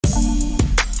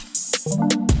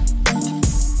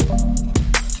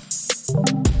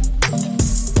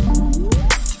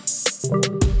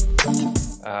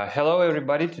Hello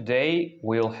everybody. Today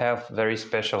we'll have very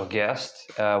special guest.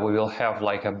 We will have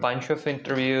like a bunch of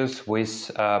interviews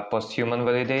with Post-Human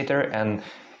Validator and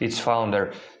its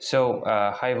founder. So,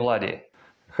 hi Vladi.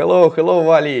 Hello,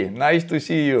 Vali. Nice to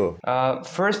see you.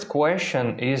 First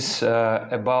question is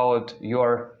about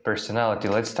your personality.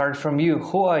 Let's start from you.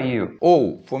 Who are you?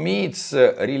 Oh, for me it's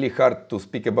really hard to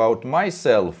speak about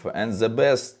myself, and the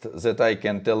best that I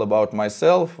can tell about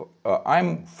myself,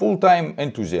 I'm full-time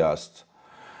enthusiast.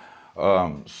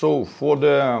 So for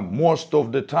the most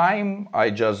of the time, I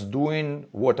just doing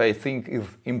what I think is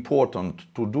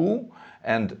important to do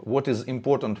and what is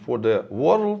important for the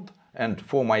world and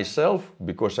for myself,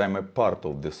 because I'm a part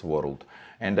of this world.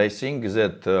 And I think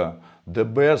that the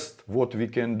best what we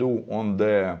can do on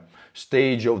the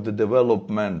stage of the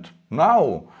development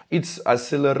now, it's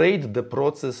accelerate the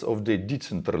process of the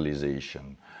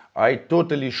decentralization. I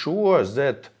totally sure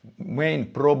that main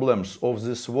problems of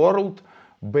this world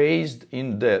based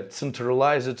in the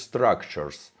centralized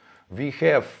structures. We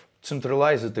have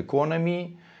centralized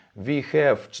economy, we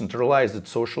have centralized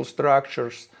social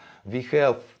structures, we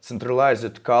have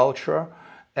centralized culture,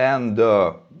 and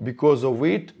because of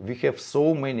it, we have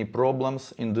so many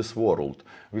problems in this world.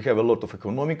 We have a lot of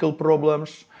economical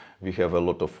problems, we have a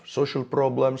lot of social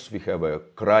problems, we have a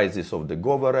crisis of the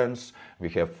governance, we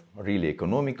have really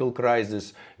economical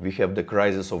crisis, we have the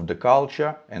crisis of the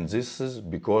culture, and this is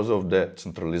because of the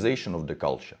centralization of the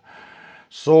culture.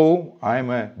 So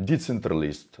I'm a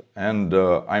decentralist, and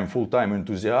I'm full-time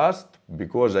enthusiast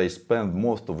because I spend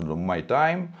most of my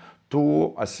time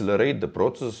to accelerate the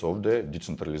process of the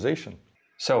decentralization.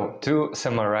 So, to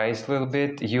summarize a little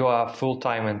bit, you are a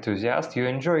full-time enthusiast, you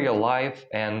enjoy your life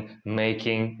and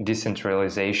making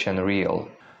decentralization real.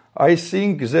 I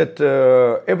think that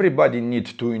everybody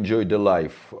needs to enjoy the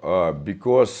life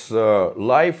because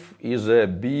life is a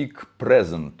big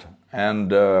present.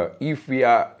 And if we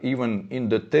are even in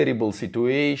the terrible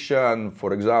situation,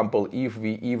 for example, if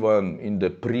we even in the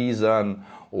prison,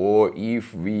 or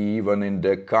if we even in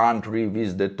the country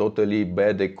with the totally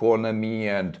bad economy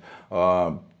and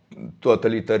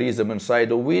totalitarianism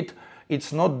inside of it,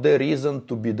 it's not the reason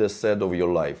to be the sad of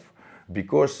your life.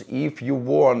 Because if you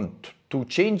want to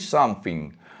change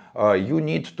something, you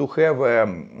need to have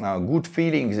good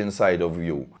feelings inside of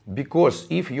you. Because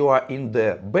if you are in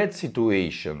the bad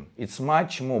situation, it's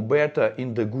much more better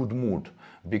in the good mood.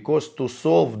 Because to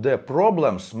solve the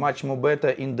problems, much more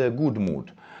better in the good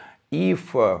mood.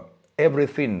 If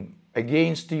everything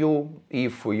against you,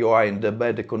 if you are in the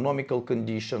bad economical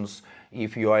conditions,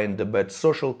 if you are in the bad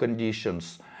social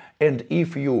conditions, and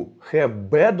if you have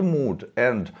bad mood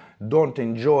and don't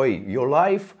enjoy your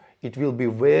life, it will be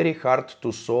very hard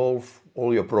to solve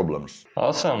all your problems.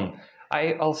 Awesome.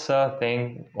 I also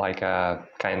think like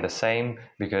kind of same,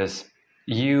 because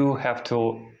you have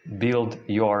to build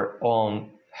your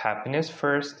own happiness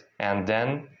first and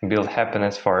then build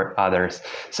happiness for others.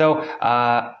 So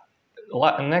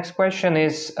next question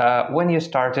is when you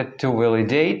started to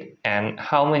validate and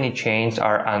how many chains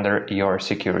are under your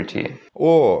security?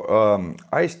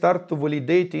 I started to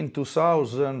validate in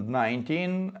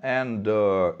 2019, and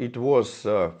it was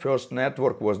first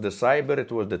network was the cyber.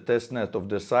 It was the testnet of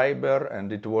the cyber,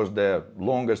 and it was the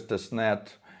longest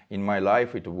testnet in my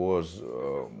life. It was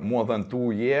more than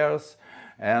 2 years,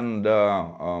 and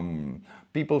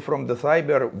people from the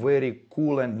cyber, very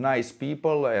cool and nice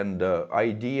people, and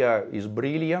idea is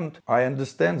brilliant. I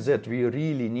understand that we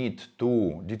really need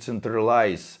to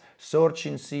decentralize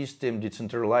searching system,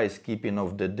 decentralized keeping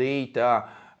of the data,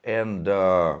 and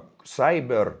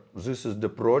cyber, this is the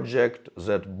project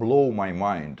that blow my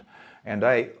mind. And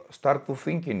I start to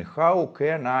thinking, how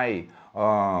can I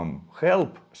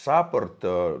help support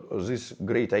this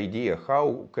great idea?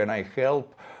 How can I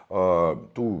help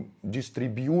to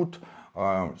distribute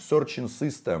searching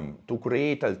system, to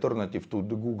create alternative to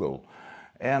the Google?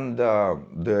 And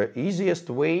the easiest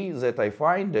way that I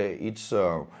find it's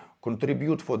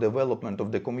contribute for development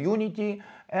of the community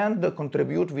and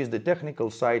contribute with the technical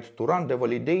side to run the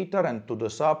validator and to the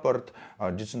support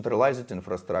decentralized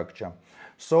infrastructure.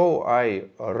 So I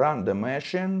ran the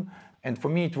machine, and for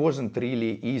me it wasn't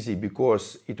really easy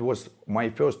because it was my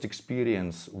first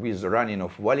experience with running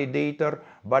of validator,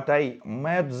 but I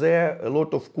met there a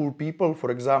lot of cool people, for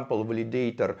example,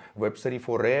 validator Web3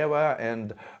 Forever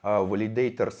and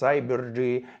validator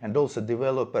Cybergy, and also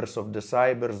developers of the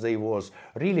cyber. They was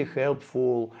really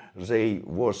helpful. They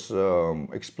was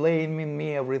explaining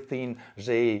me everything.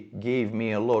 They gave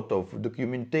me a lot of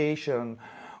documentation.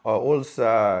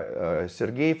 Also,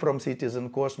 Sergey from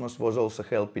Citizen Cosmos was also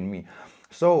helping me.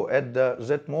 So at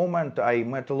that moment, I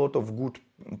met a lot of good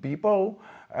people,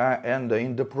 and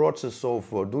in the process of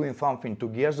doing something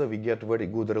together, we get very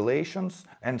good relations.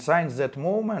 And since that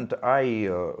moment, I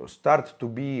start to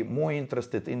be more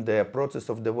interested in the process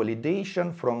of the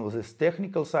validation from this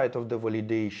technical side of the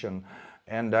validation.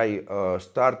 And I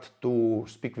start to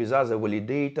speak with other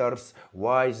validators,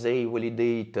 why they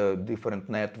validate different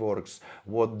networks,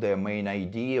 what the main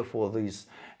idea for this.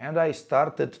 And I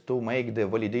started to make the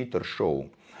validator show.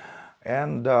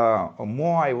 And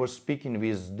more I was speaking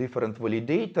with different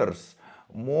validators,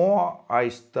 more I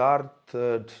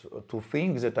started to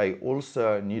think that I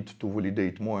also need to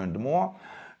validate more and more.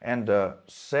 And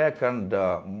second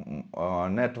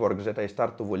network that I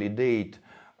start to validate,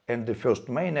 and the first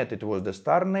mainnet, it was the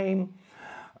star name.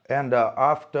 And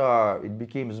after it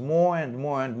became more and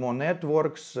more and more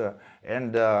networks,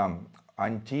 and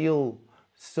until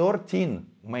 13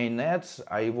 mainnets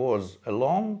I was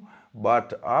alone.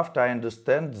 But after I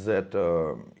understand that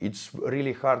it's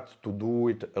really hard to do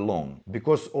it alone,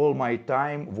 because all my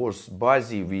time was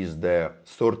busy with the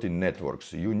 13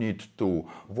 networks. You need to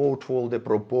vote for the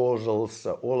proposals,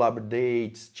 all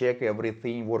updates, check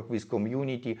everything, work with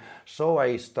community. So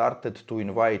I started to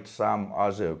invite some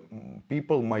other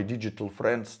people, my digital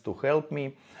friends, to help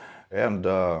me. And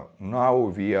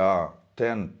now we are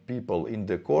 10 people in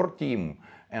the core team.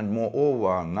 And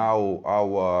moreover, now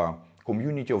our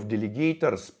community of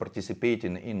delegators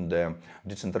participating in the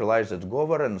decentralized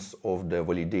governance of the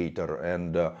validator,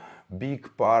 and big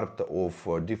part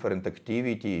of different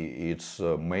activity it's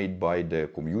made by the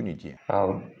community.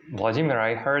 Vladimir,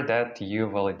 I heard that you're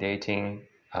validating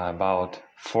about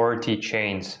 40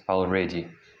 chains already,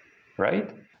 right?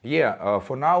 Yeah,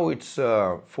 for now it's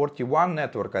 41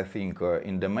 network, I think,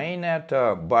 in the mainnet,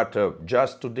 but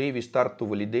just today we start to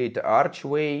validate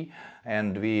Archway,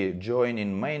 and we join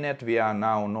in mainnet. We are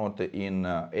now not in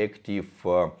active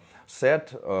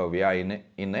set, we are in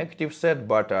inactive set,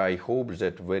 but I hope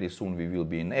that very soon we will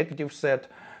be in active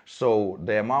set. So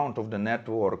the amount of the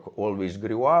network always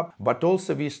grew up, but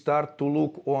also we start to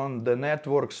look on the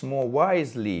networks more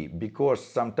wisely, because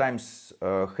sometimes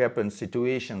happen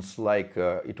situations like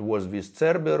it was with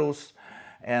Cerberus,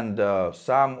 and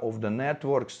some of the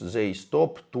networks, they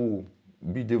stop to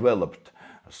be developed.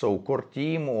 So core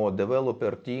team or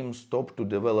developer team stop to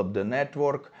develop the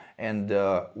network, and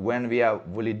when we are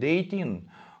validating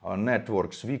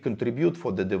networks, we contribute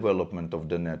for the development of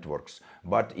the networks.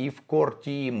 But if core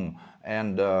team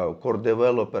and core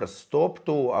developers stop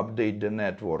to update the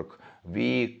network,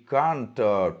 we can't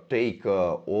take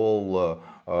all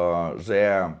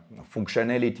their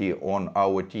functionality on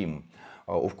our team.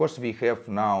 Of course, we have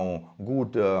now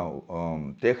good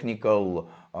technical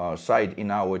side in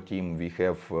our team. We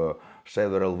have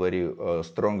several very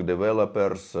strong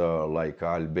developers like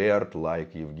Albert,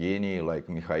 like Evgeny, like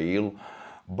Mikhail.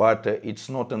 But it's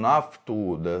not enough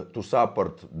to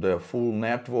support the full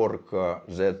network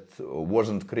that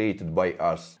wasn't created by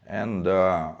us. And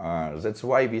that's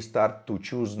why we start to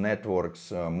choose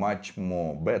networks much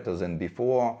more better than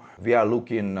before. We are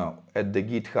looking at the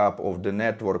GitHub of the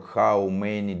network, how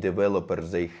many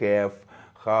developers they have,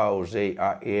 how they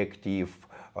are active,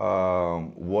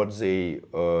 what they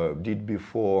did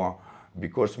before,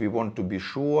 because we want to be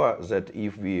sure that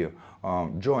if we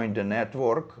join the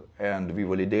network and we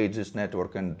validate this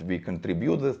network and we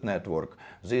contribute this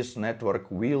network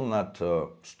will not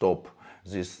stop.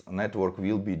 This network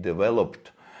will be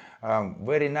developed.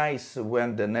 Very nice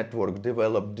when the network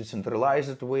developed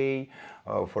decentralized way,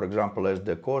 for example, as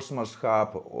the Cosmos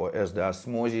Hub or as the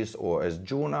Osmosis or as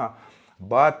Juna.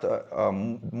 But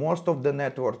most of the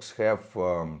networks have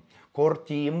core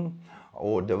team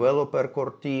or developer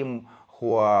core team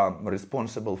who are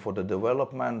responsible for the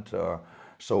development.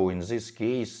 So in this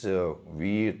case,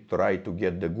 we try to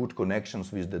get the good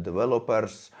connections with the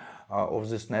developers of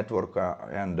this network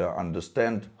and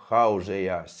understand how they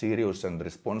are serious and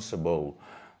responsible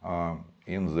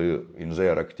in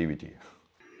their activity.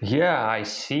 Yeah, I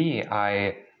see.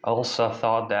 I also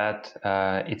thought that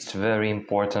it's very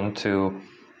important to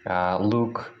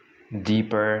look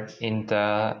deeper into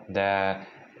the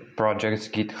projects'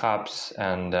 GitHubs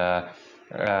and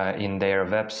in their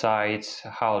websites,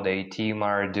 how their team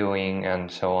are doing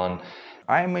and so on.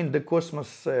 I'm in the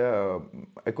Cosmos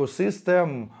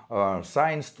ecosystem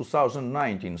since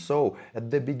 2019. So at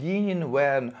the beginning,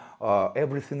 when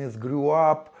everything is grew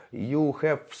up, you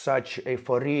have such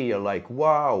euphoria, like,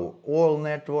 wow, all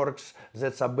networks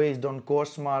that are based on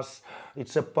Cosmos,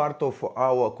 it's a part of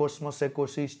our Cosmos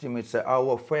ecosystem, it's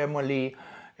our family.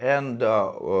 And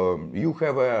you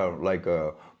have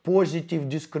a positive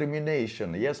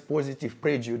discrimination, yes, positive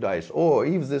prejudice. Oh,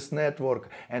 if this network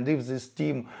and if this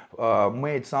team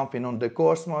made something on the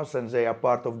Cosmos and they are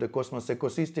part of the Cosmos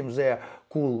ecosystem, they are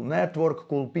cool network,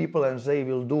 cool people, and they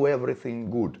will do everything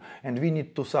good. And we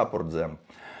need to support them.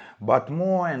 But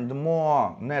more and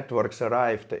more networks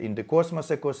arrived in the Cosmos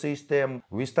ecosystem.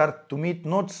 We start to meet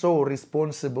not so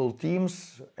responsible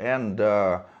teams, and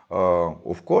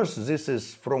of course this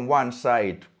is from one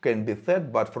side can be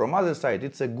said, but from other side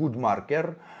it's a good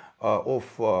marker of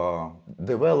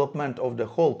development of the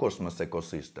whole Cosmos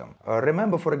ecosystem.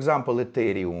 Remember, for example,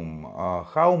 Ethereum.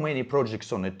 How many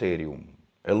projects on Ethereum?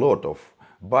 A lot of.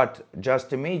 But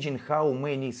just imagine how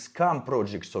many scam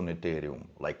projects on Ethereum,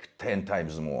 like 10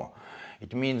 times more.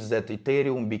 It means that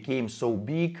Ethereum became so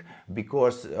big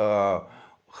because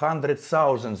hundreds,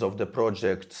 thousands of the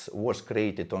projects was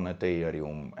created on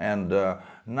Ethereum, and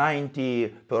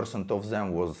 90% of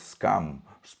them was scam,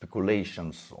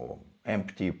 speculations, or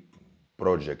empty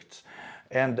projects.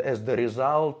 And as the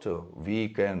result, we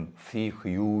can see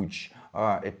huge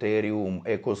Ethereum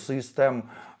ecosystem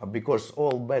because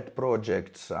all bad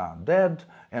projects are dead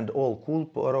and all cool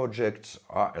projects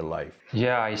are alive.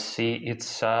 Yeah, I see.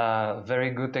 It's a very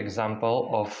good example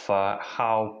of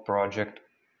how project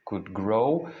could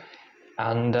grow.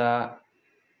 And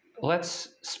let's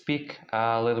speak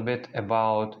a little bit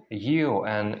about you.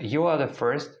 And you are the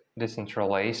first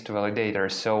decentralized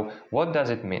validator. So what does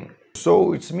it mean?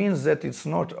 So it means that it's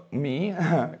not me.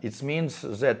 It means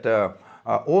that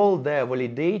all the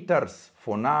validators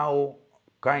for now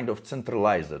kind of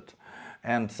centralized.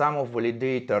 And some of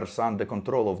validators under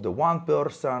control of the one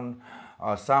person,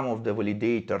 some of the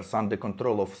validators under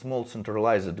control of small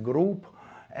centralized group.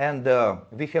 And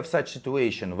we have such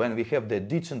situation when we have the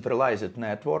decentralized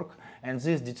network, and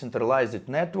this decentralized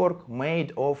network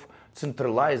made of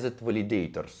centralized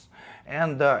validators.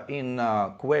 And in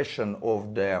question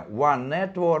of the one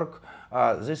network,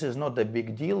 this is not a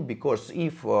big deal, because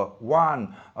if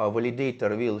one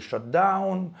validator will shut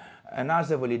down,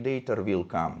 another validator will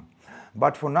come.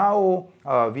 But for now,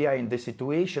 we are in the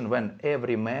situation when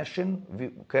every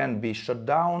machine can be shut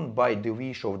down by the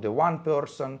wish of the one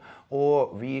person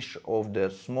or wish of the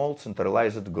small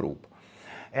centralized group.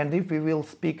 And if we will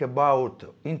speak about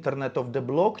Internet of the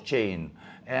blockchain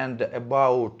and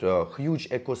about a huge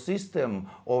ecosystem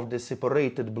of the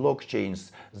separated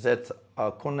blockchains that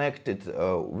are connected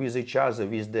with each other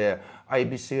with the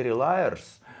IBC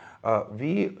reliers,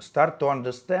 we start to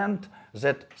understand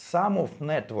that some of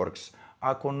networks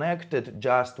are connected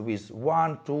just with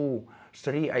 1, 2,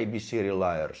 3 IBC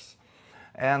reliers.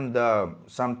 And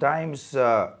sometimes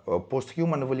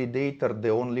post-human validator, the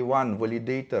only one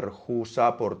validator who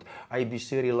support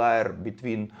IBC relier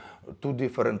between two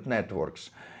different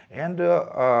networks. And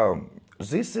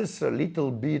this is a little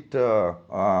bit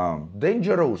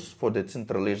dangerous for the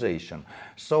centralization.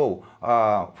 So,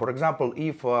 for example,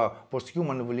 if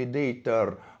post-human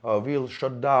validator will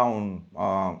shut down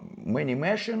many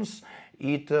machines,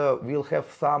 it will have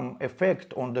some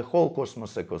effect on the whole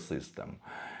Cosmos ecosystem.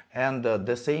 And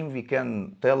the same we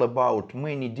can tell about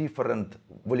many different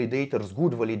validators,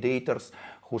 good validators,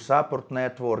 who support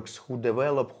networks, who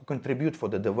develop, who contribute for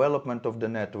the development of the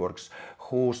networks,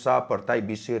 who support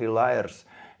IBC reliers.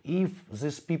 If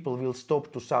these people will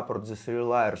stop to support these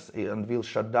reliers and will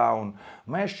shut down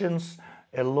machines,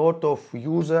 a lot of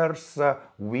users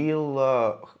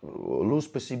will lose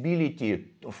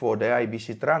possibility for the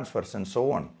IBC transfers and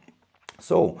so on.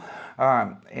 So,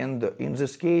 and in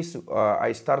this case,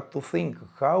 I start to think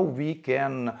how we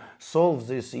can solve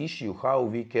this issue, how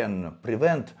we can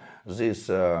prevent this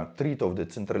threat of the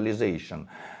centralization.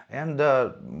 And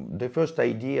the first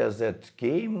idea that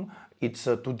came, it's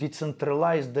to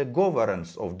decentralize the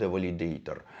governance of the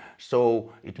validator.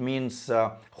 So it means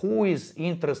who is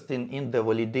interested in the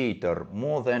validator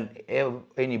more than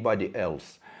anybody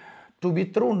else. To be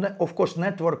true, of course,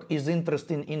 network is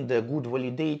interested in the good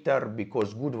validator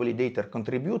because good validator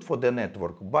contribute for the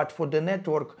network. But for the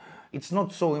network, it's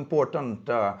not so important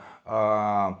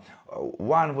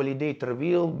one validator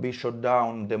will be shut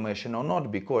down the machine or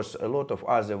not, because a lot of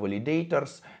other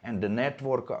validators and the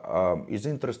network is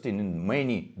interested in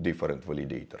many different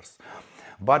validators.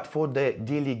 But for the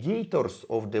delegators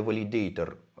of the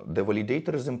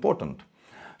validator is important.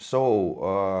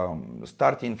 So,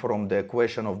 starting from the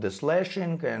question of the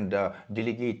slashing, and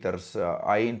delegators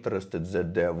are interested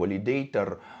that the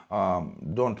validator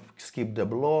don't skip the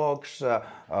blocks,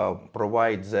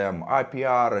 provide them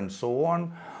IPR and so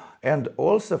on. And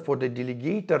also for the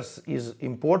delegators is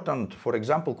important, for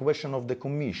example, question of the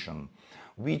commission.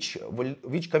 Which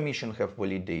commission have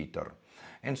validator?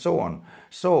 and so on.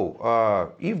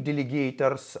 So if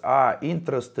delegators are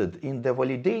interested in the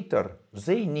validator,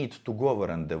 they need to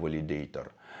govern the validator.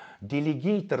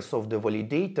 Delegators of the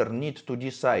validator need to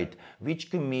decide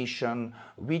which commission,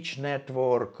 which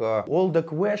network. All the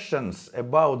questions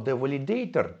about the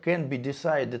validator can be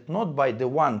decided not by the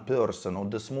one person or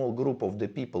the small group of the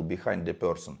people behind the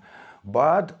person,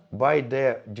 but by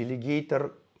the delegator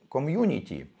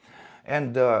community.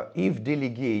 And if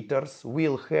delegators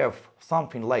will have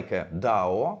something like a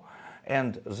DAO,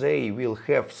 and they will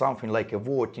have something like a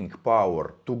voting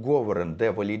power to govern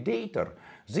the validator,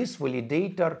 this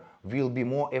validator will be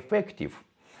more effective.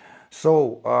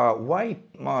 So why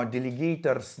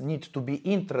delegators need to be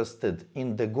interested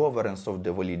in the governance of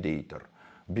the validator?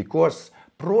 Because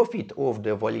profit of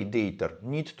the validator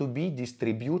needs to be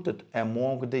distributed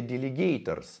among the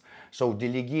delegators. So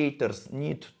delegators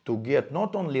need to get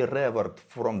not only reward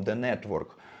from the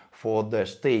network for the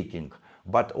staking,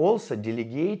 but also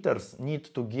delegators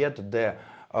need to get the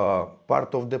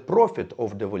part of the profit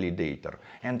of the validator.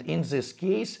 And in this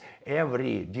case,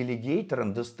 every delegator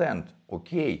understands,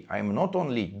 okay, I'm not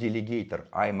only delegator,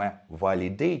 I'm a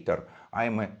validator,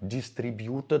 I'm a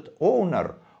distributed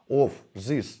owner of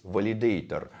this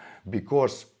validator,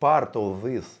 because part of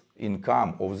this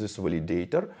income of this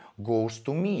validator goes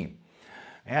to me.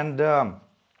 And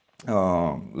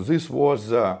this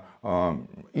was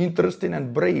interesting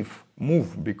and brave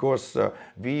move, because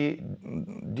we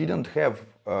didn't have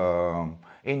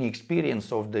any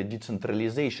experience of the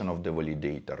decentralization of the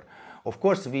validator. Of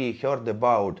course, we heard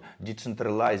about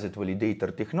decentralized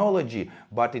validator technology,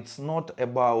 but it's not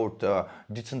about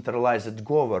decentralized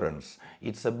governance.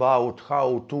 It's about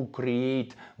how to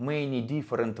create many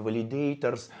different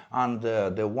validators under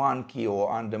the one key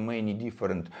or under many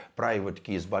different private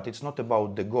keys. But it's not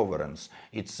about the governance.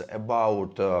 It's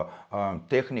about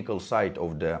technical side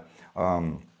of the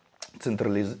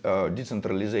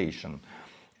decentralization.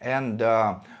 And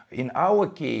in our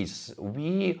case,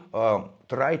 we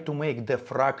try to make the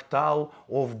fractal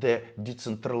of the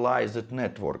decentralized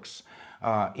networks.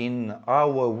 In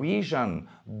our vision,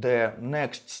 the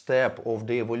next step of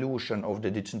the evolution of the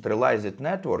decentralized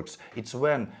networks, it's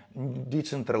when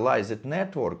decentralized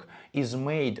network is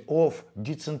made of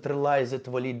decentralized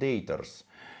validators.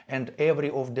 And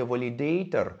every of the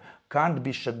validator can't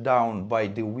be shut down by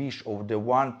the wish of the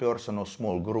one person or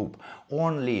small group.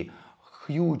 Only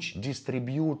huge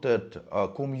distributed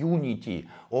community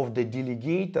of the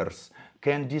delegators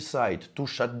can decide to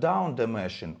shut down the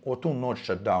machine or to not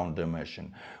shut down the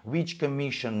machine, which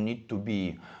commission need to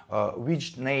be,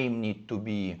 which name need to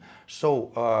be.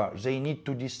 So they need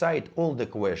to decide all the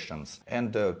questions.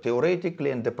 And theoretically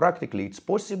and practically it's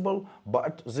possible,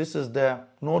 but this is the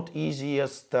not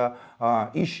easiest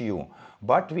issue.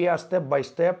 But we are step by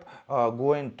step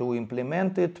going to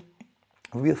implement it.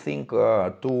 We think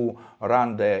to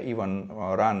run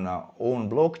own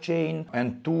blockchain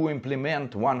and to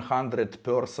implement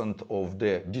 100% of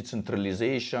the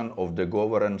decentralization of the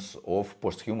governance of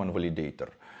post-human validator.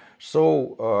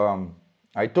 So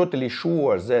I totally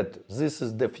sure that this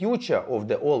is the future of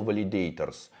the all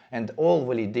validators, and all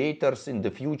validators in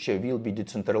the future will be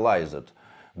decentralized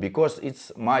because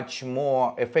it's much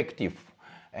more effective.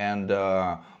 And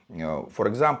for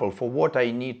example, for what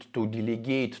I need to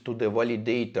delegate to the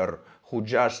validator who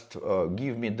just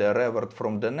give me the reward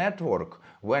from the network,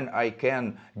 when I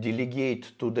can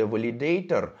delegate to the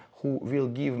validator who will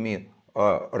give me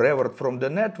reward from the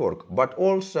network, but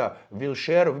also will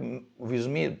share with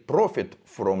me profit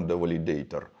from the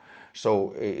validator.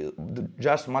 So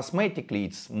just mathematically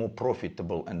it's more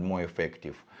profitable and more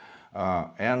effective.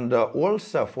 And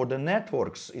also for the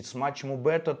networks, it's much more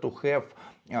better to have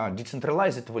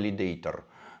decentralized validator,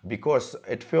 because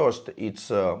at first it's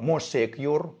more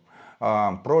secure.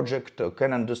 Project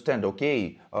can understand,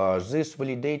 okay, this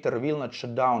validator will not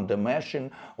shut down the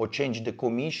machine or change the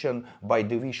commission by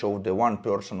the wish of the one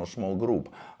person or small group.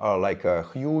 Like a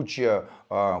huge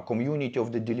community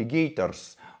of the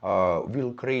delegators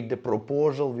will create the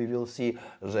proposal, we will see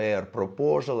their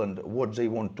proposal and what they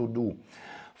want to do.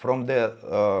 From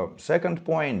the second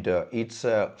point, it's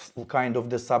kind of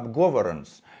the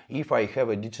sub-governance. If I have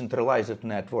a decentralized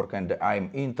network and I'm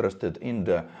interested in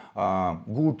the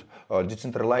good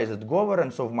decentralized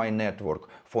governance of my network,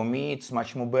 for me it's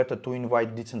much more better to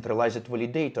invite decentralized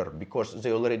validator, because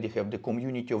they already have the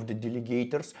community of the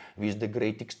delegators with the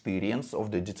great experience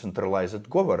of the decentralized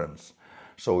governance.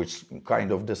 So it's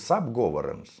kind of the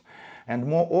sub-governance. And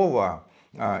moreover,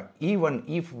 even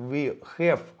if we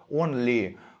have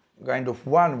only kind of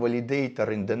one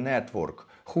validator in the network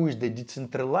who is the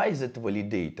decentralized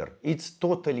validator. It's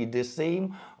totally the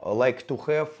same like to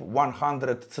have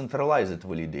 100 centralized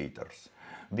validators,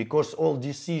 because all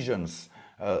decisions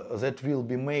that will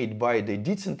be made by the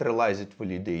decentralized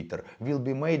validator will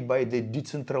be made by the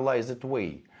decentralized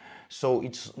way. So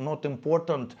it's not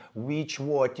important which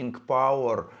voting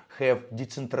power have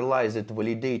decentralized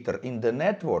validator in the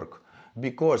network,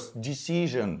 because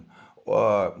decision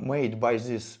made by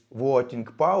this voting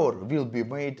power will be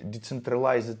made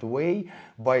decentralized way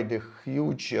by the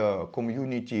huge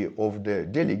community of the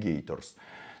delegators.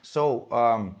 So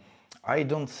I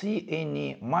don't see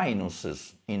any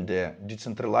minuses in the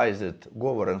decentralized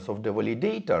governance of the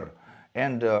validator,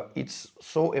 and it's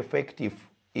so effective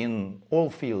in all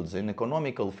fields, in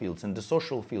economical fields, in the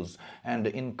social fields, and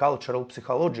in cultural,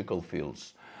 psychological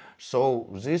fields. So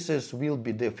this will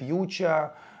be the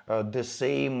future, the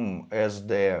same as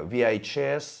the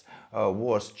VHS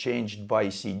was changed by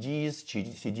CDs,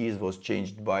 CDs was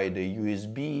changed by the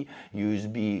USB,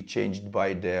 USB changed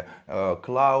by the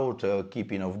cloud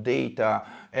keeping of data,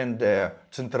 and the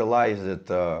centralized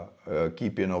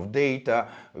keeping of data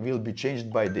will be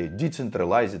changed by the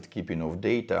decentralized keeping of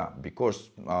data,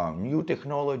 because new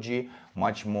technology,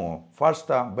 much more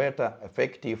faster, better,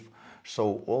 effective,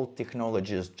 so all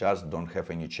technologies just don't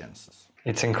have any chances.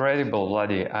 It's incredible,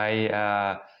 Vladi.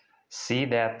 I see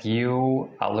that you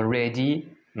already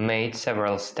made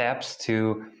several steps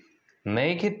to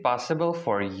make it possible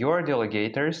for your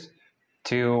delegators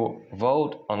to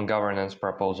vote on governance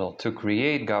proposal, to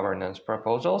create governance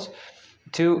proposals,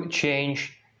 to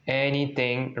change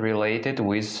anything related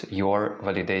with your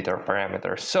validator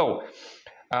parameters. So,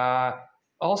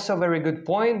 also very good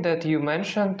point that you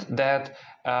mentioned that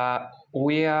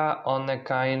we are on a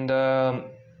kind of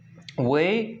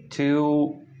way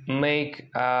to make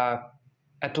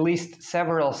at least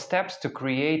several steps to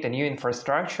create a new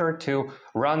infrastructure to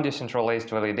run decentralized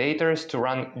validators, to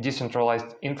run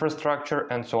decentralized infrastructure,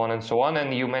 and so on and so on.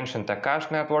 And you mentioned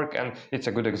Akash network, and it's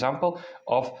a good example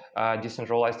of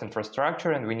decentralized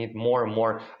infrastructure, and we need more and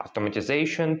more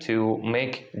automatization to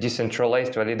make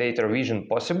decentralized validator vision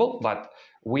possible, but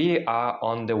we are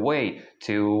on the way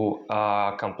to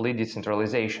complete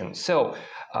decentralization. So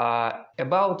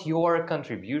about your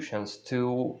contributions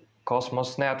to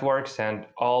Cosmos networks and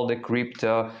all the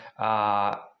crypto,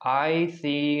 I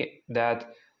see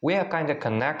that we are kind of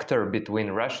connector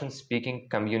between Russian-speaking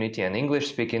community and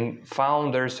English-speaking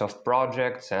founders of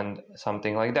projects and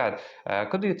something like that.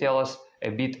 Could you tell us a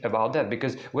bit about that?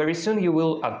 Because very soon you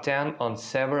will attend on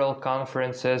several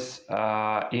conferences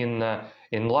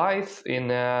in life,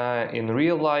 in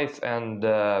real life, and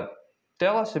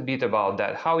tell us a bit about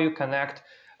that. How you connect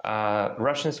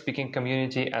Russian-speaking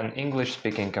community and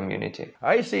English-speaking community?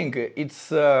 I think it's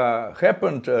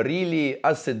happened really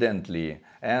accidentally,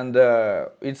 and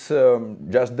it's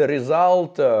just the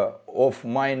result of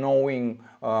my knowing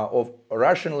of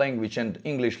Russian language and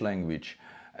English language.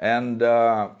 And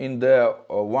in the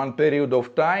one period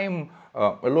of time,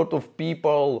 a lot of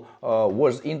people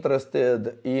was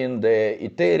interested in the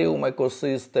Ethereum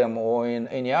ecosystem or in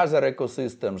any other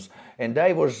ecosystems, and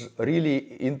I was really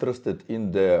interested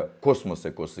in the Cosmos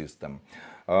ecosystem.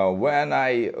 When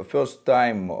I first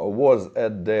time was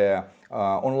at the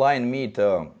online meet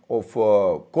of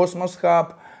Cosmos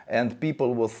Hub, and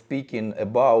people were speaking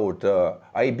about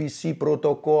IBC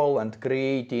protocol and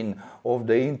creating of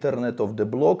the internet of the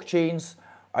blockchains,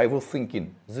 I was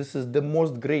thinking, this is the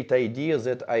most great idea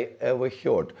that I ever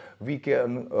heard. We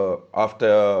can,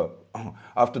 after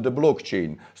the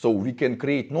blockchain, so we can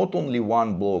create not only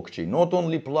one blockchain, not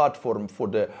only platform for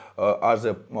the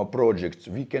other projects,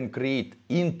 we can create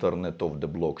internet of the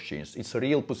blockchains. It's a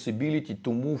real possibility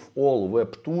to move all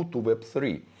Web 2 to Web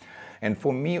 3. And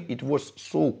for me, it was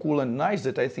so cool and nice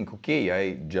that I think, okay,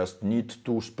 I just need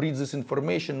to spread this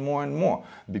information more and more,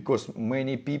 because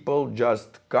many people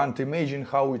just can't imagine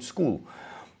how it's cool.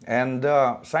 And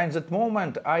since that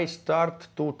moment, I start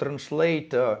to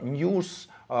translate news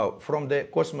from the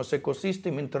Cosmos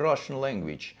ecosystem into Russian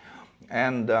language.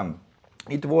 And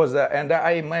it was, and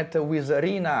I met with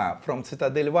Rina from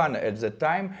Citadel One at the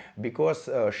time, because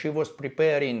she was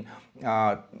preparing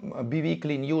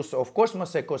bi-weekly news of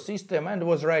Cosmos ecosystem and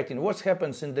was writing what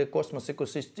happens in the Cosmos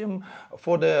ecosystem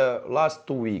for the last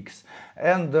 2 weeks.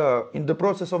 And in the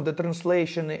process of the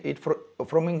translation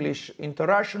from English into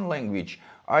Russian language,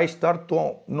 I start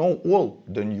to know all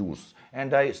the news,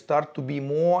 and I start to be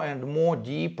more and more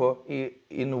deep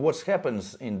in what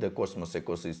happens in the Cosmos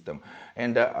ecosystem.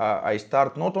 And I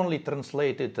start not only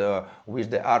translate it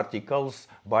with the articles,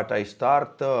 but I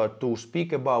start to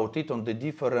speak about it on the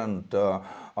different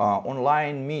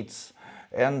online meets.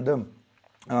 And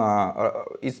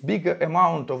it's big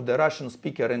amount of the Russian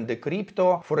speaker in the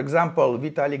crypto. For example,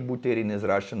 Vitalik Buterin is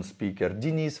Russian speaker.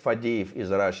 Denis Fadeev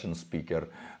is a Russian speaker.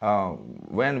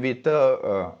 When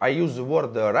I use the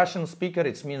word Russian speaker,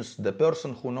 it means the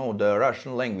person who know the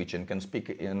Russian language and can speak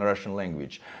in Russian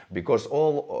language, because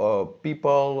all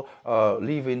people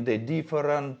live in the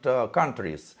different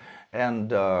countries.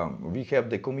 And we have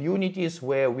the communities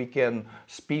where we can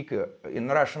speak in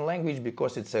Russian language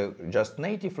because it's a just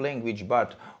native language,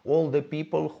 but all the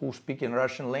people who speak in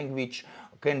Russian language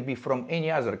can be from any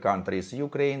other countries,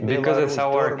 Ukraine, because Belarus, it's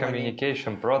our Germany.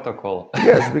 Communication protocol.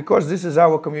 Yes, because this is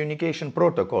our communication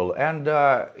protocol. And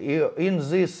in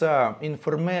this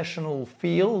informational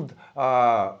field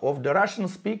of the Russian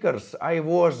speakers, I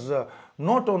was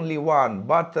not only one,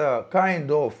 but kind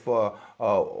of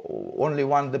only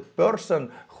one the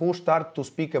person who started to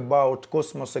speak about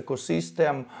Cosmos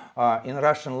ecosystem in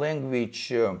Russian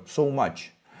language so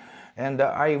much. And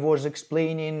I was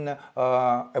explaining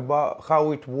about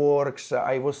how it works.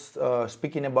 I was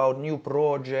speaking about new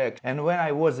projects. And when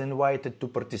I was invited to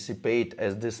participate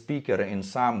as the speaker in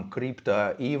some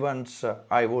crypto events,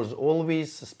 I was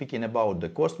always speaking about the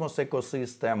Cosmos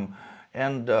ecosystem.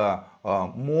 And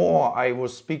more I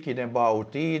was speaking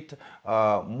about it,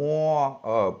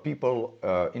 more people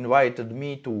invited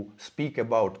me to speak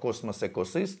about Cosmos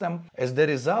ecosystem. As the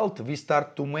result, we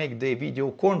start to make the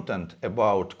video content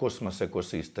about Cosmos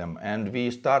ecosystem, and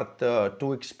we start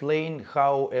to explain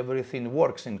how everything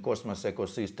works in Cosmos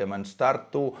ecosystem, and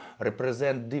start to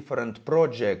represent different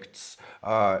projects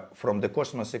from the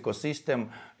Cosmos ecosystem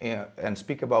and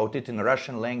speak about it in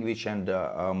Russian language, and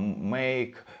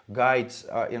make guides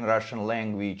in Russian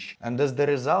language. And as the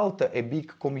result, a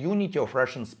big community of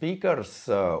Russian speakers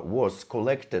was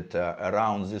collected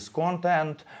around this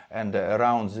content and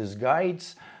around these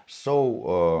guides.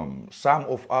 So some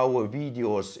of our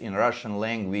videos in Russian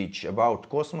language about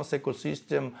Cosmos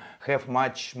ecosystem have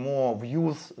much more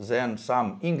views than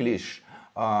some English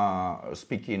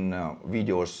speaking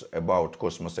videos about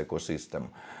Cosmos ecosystem.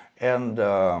 And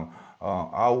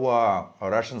our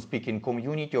Russian-speaking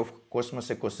community of Cosmos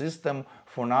ecosystem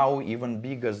for now even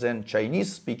bigger than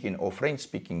Chinese-speaking or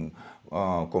French-speaking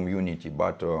community.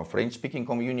 But French-speaking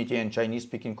community and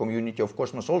Chinese-speaking community of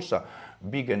Cosmos also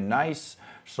big and nice,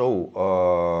 so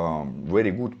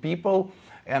very good people.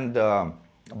 And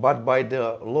but by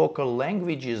the local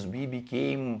languages, we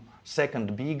became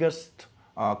second biggest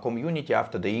community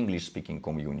after the English-speaking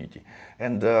community.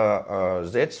 And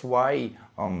that's why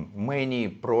many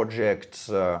projects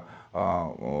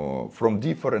from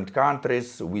different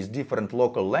countries with different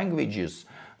local languages,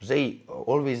 they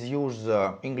always use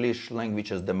English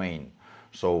language as the main.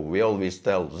 So we always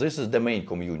tell, this is the main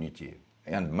community.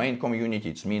 And main community,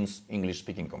 it means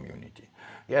English-speaking community.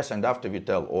 Yes, and after we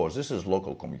tell, oh, this is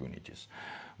local communities.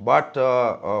 But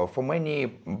for many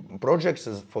projects,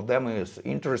 for them it's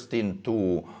interesting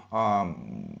to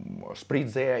spread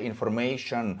their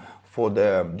information for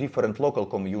the different local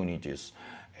communities.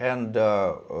 And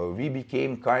we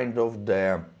became kind of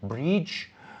the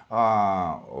bridge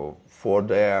for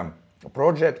the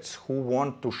projects who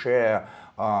want to share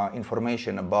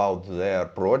information about their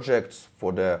projects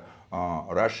for the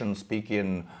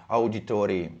Russian-speaking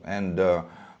auditory. And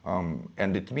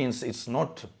it means it's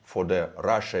not for the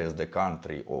Russia as the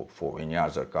country or for any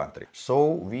other country.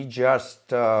 So we just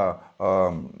try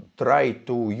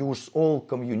to use all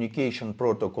communication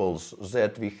protocols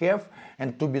that we have.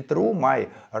 And to be true, my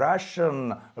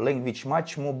Russian language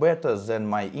much more better than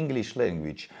my English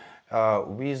language.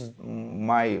 With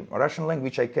my Russian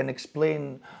language, I can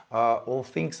explain all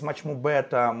things much more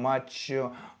better, much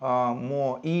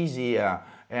more easier.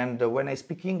 And when I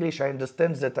speak English, I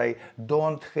understand that I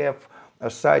don't have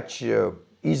such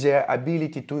easier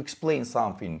ability to explain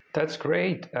something. That's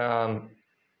great.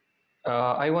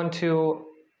 I want to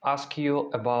ask you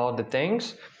about the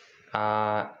things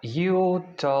you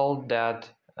told that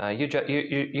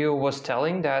you was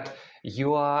telling that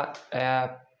you are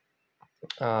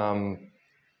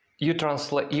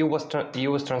you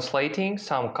was translating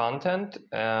some content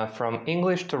from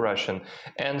English to Russian,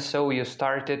 and so you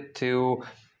started to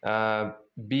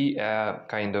be a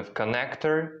kind of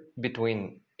connector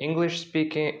between English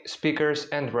speakers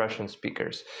and Russian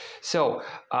speakers. So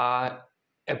a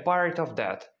part of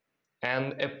that,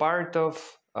 and a part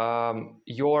of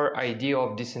your idea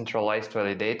of decentralized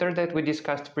validator that we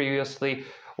discussed previously,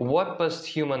 what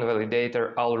post-human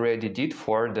validator already did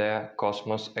for the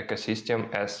Cosmos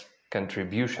ecosystem as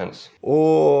contributions?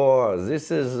 Oh,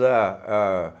 this is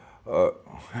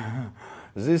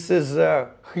this is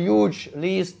a huge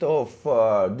list of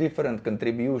different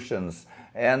contributions.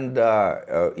 and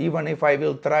even if I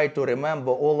will try to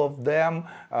remember all of them,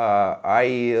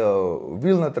 I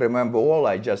will not remember all.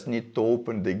 I just need to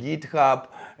open the GitHub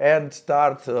and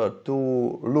start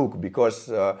to look, because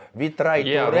we try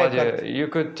to record. Vladi, you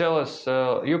could tell us.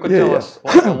 You could tell us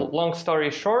like a long story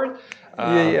short.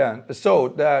 Yeah. So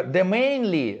the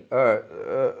mainly,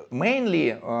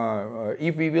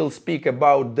 if we will speak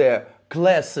about the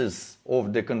classes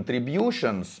of the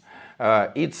contributions,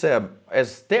 it's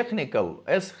as technical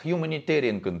as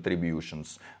humanitarian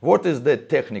contributions. What is the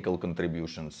technical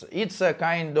contributions? It's a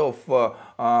kind of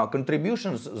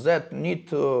contributions that need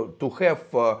to have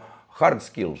hard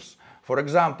skills. For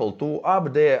example, to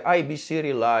up the IBC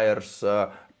reliers,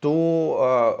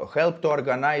 to help to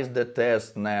organize the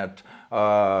test net,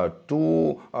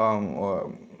 to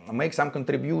make some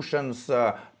contributions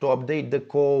to update the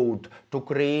code, to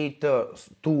create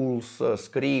tools,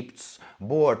 scripts,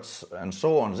 bots, and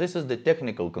so on. This is the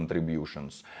technical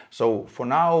contributions. So for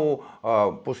now,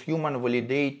 Posthuman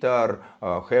Validator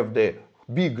have the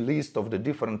big list of the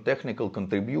different technical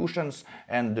contributions,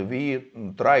 and we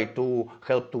try to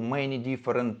help to many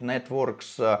different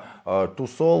networks to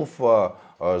solve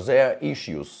their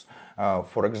issues.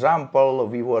 For example,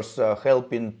 we was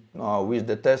helping with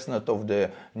the testnet of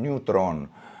the Neutron.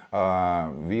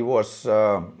 We was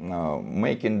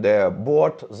making the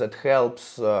bot that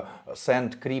helps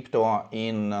send crypto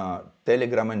in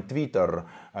Telegram and Twitter.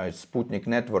 It's Sputnik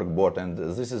network bot, and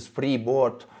this is free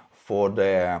bot for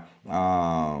the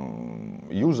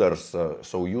users,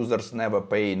 so users never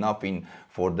pay nothing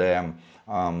for the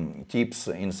tips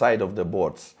inside of the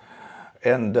bots.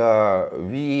 And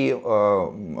we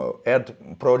add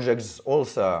projects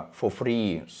also for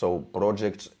free, so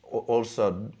projects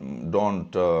also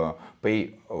don't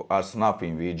pay us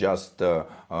nothing. We just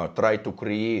try to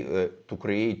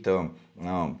create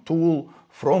tool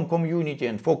from community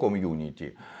and for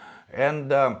community.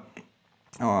 And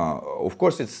of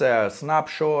course, it's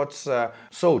snapshots.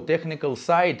 So technical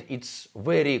side, it's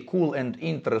very cool and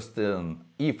interesting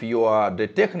if you are the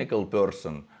technical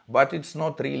person, but it's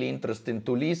not really interesting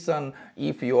to listen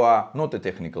if you are not a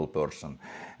technical person.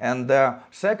 And the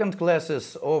second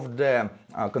classes of the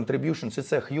contributions,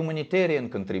 it's a humanitarian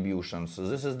contributions.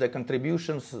 This is the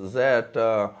contributions that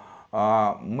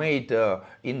made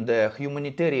in the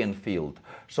humanitarian field.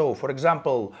 So, for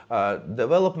example,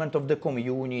 development of the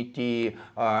community,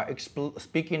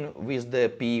 speaking with the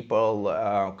people,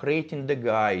 creating the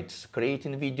guides,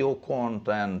 creating video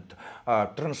content,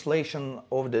 translation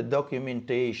of the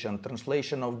documentation,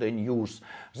 translation of the news.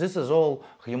 This is all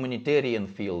humanitarian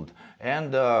field.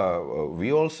 And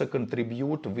we also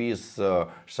contribute with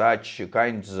such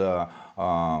kinds of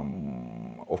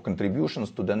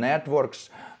contributions to the networks.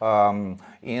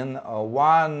 In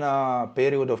one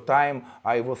period of time,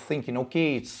 I was thinking,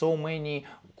 okay, it's so many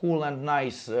cool and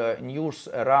nice news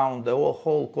around the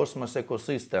whole Cosmos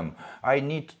ecosystem. I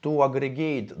need to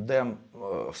aggregate them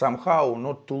somehow,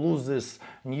 not to lose this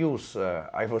news.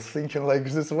 I was thinking like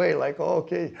this way, like, oh,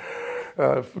 okay.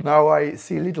 Now I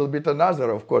see a little bit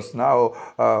another, of course, now,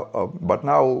 but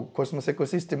now Cosmos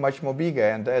ecosystem much more bigger,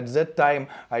 and at that time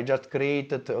I just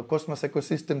created Cosmos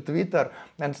ecosystem Twitter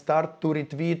and start to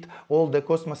retweet all the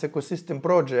Cosmos ecosystem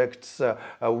projects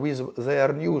with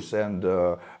their news, and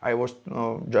I was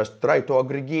just try to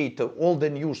aggregate all the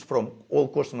news from all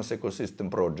Cosmos ecosystem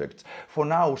projects. For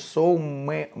now, so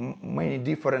many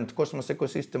different Cosmos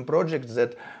ecosystem projects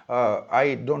that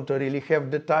I don't really have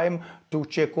the time to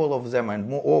check all of them, and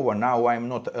moreover, now I'm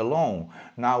not alone.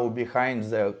 Now behind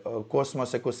the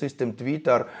Cosmos ecosystem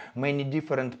Twitter, many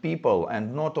different people,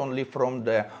 and not only from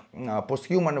the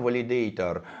Posthuman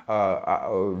Validator.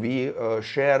 We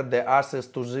share the access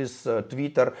to this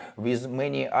Twitter with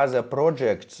many other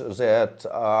projects that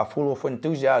are full of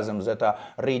enthusiasm, that are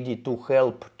ready to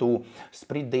help to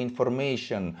spread the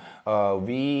information.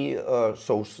 We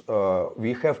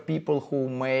have people who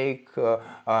make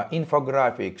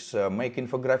infographics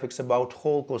about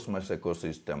whole Cosmos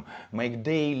ecosystem, make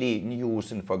daily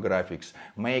news infographics,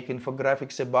 make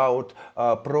infographics about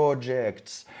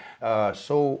projects.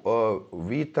 So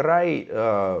we try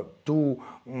to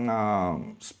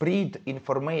spread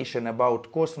information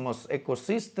about Cosmos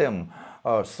ecosystem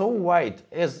so wide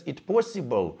as it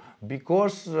possible,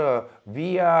 because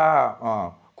we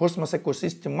are Cosmos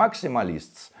ecosystem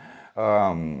maximalists.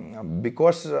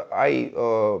 Because I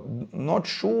not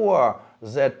sure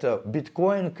that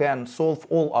Bitcoin can solve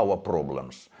all our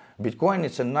problems. Bitcoin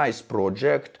is a nice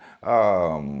project,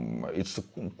 it's a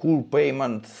cool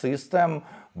payment system,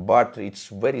 but it's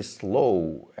very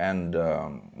slow, and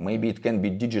maybe it can be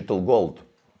digital gold,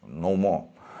 no more.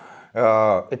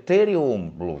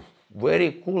 Ethereum,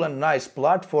 very cool and nice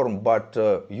platform, but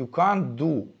you can't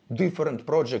do different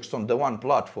projects on the one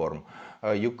platform.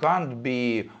 You can't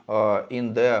be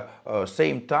in the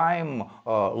same time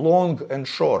long and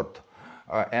short.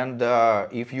 And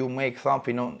if you make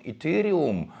something on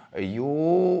Ethereum,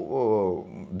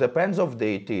 you depends of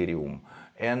the Ethereum.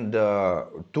 And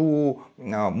to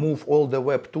move all the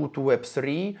Web 2 to Web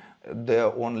 3,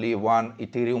 the only one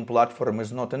Ethereum platform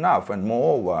is not enough. And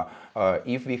moreover,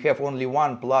 if we have only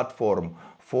one platform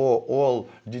for all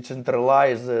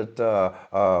decentralized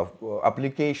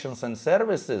applications and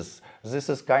services, this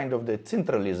is kind of the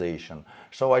centralization.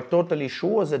 So I totally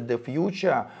sure that the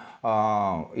future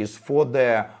is for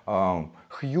the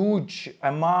huge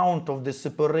amount of the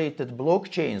separated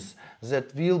blockchains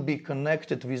that will be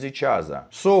connected with each other.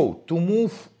 So to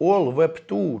move all Web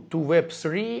 2 to Web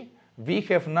 3, we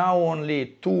have now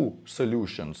only two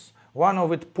solutions. One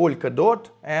of it Polkadot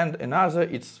and another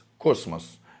it's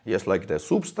Cosmos. Yes, like the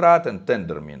Substrat and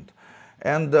Tendermint.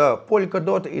 And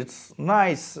Polkadot, it's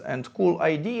nice and cool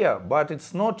idea, but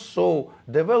it's not so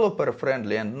developer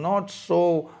friendly and not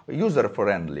so user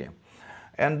friendly.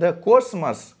 And the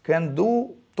Cosmos can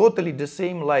do totally the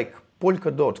same like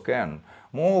Polkadot can.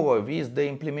 Moreover, with the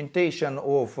implementation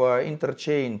of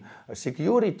interchain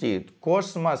security,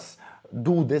 Cosmos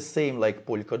do the same like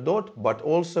Polkadot, but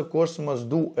also Cosmos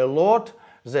do a lot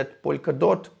that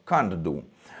Polkadot can't do.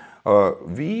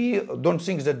 We don't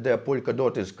think that the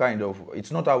Polkadot is kind of,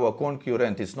 it's not our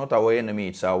concurrent, it's not our enemy,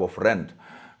 it's our friend.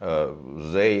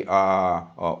 They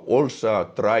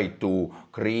also try to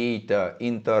create to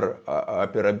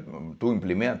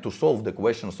implement, to solve the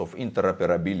questions of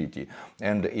interoperability.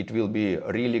 And it will be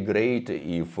really great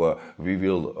if we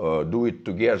will do it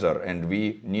together, and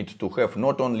we need to have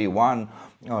not only one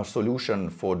solution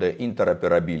for the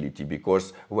interoperability,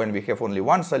 because when we have only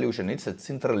one solution, it's a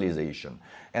centralization.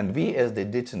 And we as the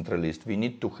decentralists, we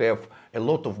need to have a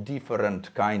lot of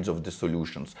different kinds of the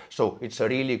solutions. So it's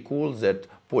really cool that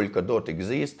Polkadot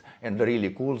exists, and really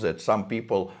cool that some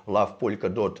people love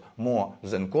Polkadot more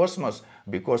than Cosmos,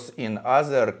 because in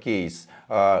other case,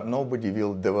 nobody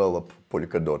will develop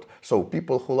Polkadot. So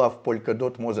people who love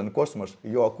Polkadot more than Cosmos,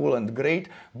 you are cool and great,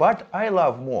 but I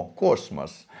love more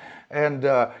Cosmos. And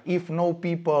if no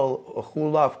people who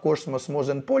love Cosmos more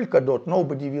than Polkadot,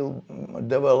 nobody will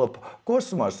develop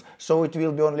Cosmos. So it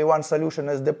will be only one solution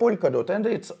as the Polkadot. And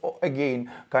it's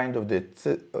again kind of the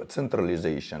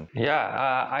centralization.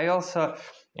 Yeah, I also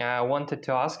wanted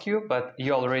to ask you, but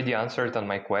you already answered on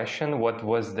my question. What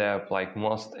was the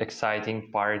most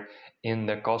exciting part in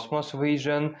the Cosmos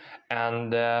vision?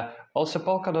 And also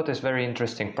Polkadot is very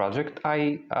interesting project,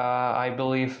 I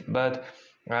believe, but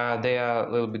they are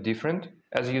a little bit different,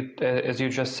 as you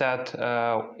just said,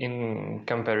 in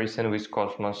comparison with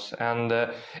Cosmos. And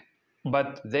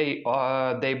but they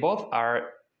both are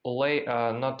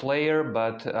not layer,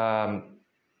 but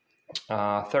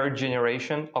third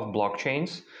generation of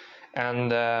blockchains,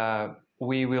 and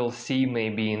we will see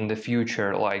maybe in the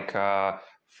future like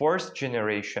fourth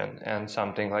generation and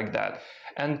something like that.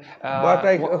 And but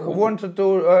I wanted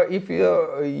to, if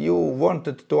you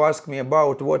wanted to ask me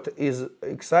about what is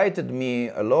excited me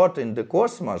a lot in the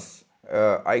Cosmos,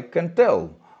 I can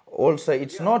tell. Also,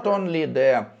 it's not only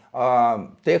the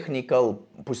technical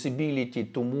possibility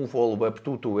to move all Web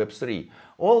 2 to Web 3.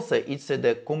 Also, it's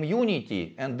the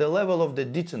community and the level of the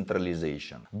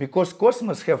decentralization. Because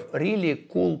Cosmos have really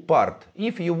cool part.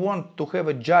 If you want to have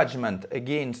a judgment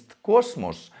against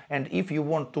Cosmos, and if you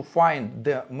want to find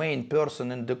the main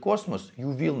person in the Cosmos, you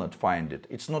will not find it.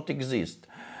 It's not exist.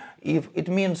 If it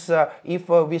means if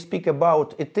we speak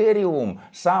about Ethereum,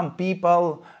 some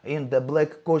people in the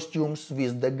black costumes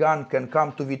with the gun can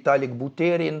come to Vitalik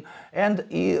Buterin and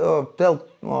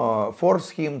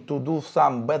force him to do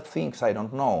some bad things, I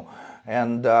don't know.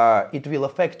 And it will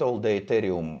affect all the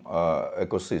Ethereum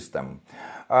ecosystem.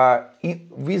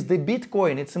 With the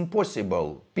Bitcoin, it's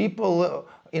impossible. People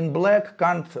in black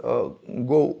can't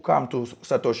come to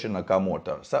Satoshi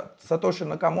Nakamoto. Satoshi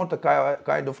Nakamoto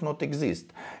kind of not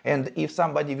exist. And if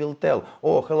somebody will tell,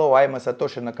 oh, hello, I'm a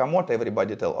Satoshi Nakamoto,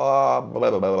 everybody tell, oh, blah,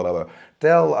 blah, blah, blah, blah.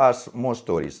 Tell us more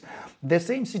stories. The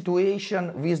same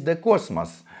situation with the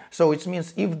Cosmos. So it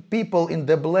means if people in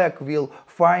the black will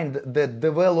find the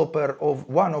developer of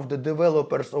one of the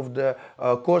developers of the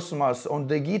Cosmos on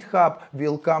the GitHub,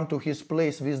 will come to his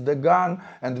place with the gun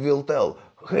and will tell,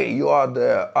 hey, you are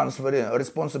the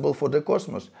responsible for the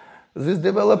Cosmos. This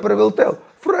developer will tell,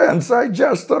 friends, I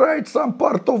just write some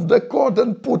part of the code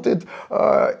and put it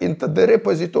into the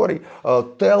repository.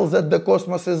 Tell that the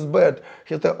Cosmos is bad.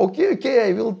 He'll tell, okay,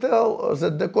 I will tell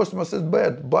that the Cosmos is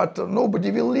bad, but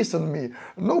nobody will listen me.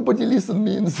 Nobody listen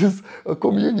me in this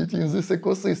community, in this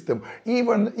ecosystem.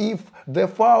 Even if the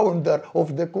founder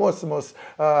of the Cosmos,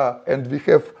 and we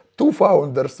have two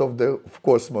founders of the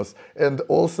Cosmos, and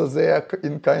also they are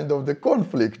in kind of the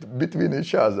conflict between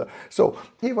each other. So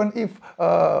even if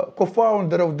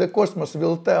co-founder of the Cosmos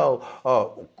will tell,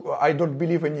 I don't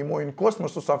believe anymore in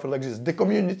Cosmos or something like this, the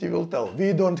community will tell,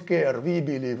 we don't care, we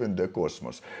believe in the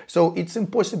Cosmos. So it's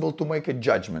impossible to make a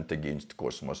judgment against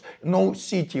Cosmos. No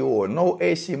CTO, no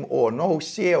SMO, no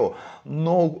SEO,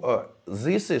 no,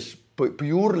 this is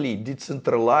purely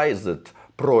decentralized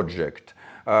project.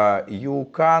 You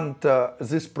can't,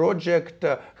 this project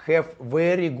have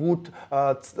very good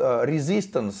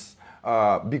resistance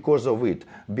because of it,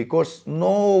 because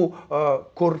no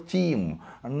core team,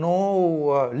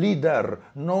 no leader,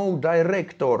 no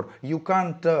director, you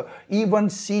can't, even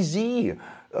CZ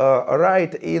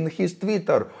write in his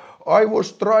Twitter, I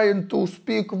was trying to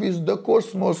speak with the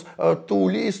Cosmos to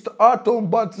list Atom,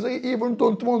 but they even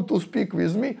don't want to speak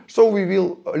with me, so we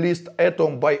will list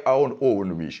Atom by our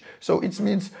own wish. So it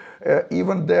means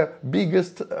even the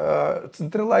biggest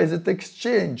centralized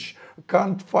exchange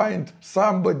can't find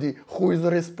somebody who is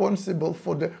responsible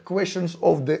for the questions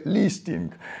of the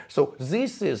listing. So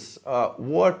this is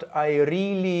what I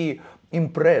really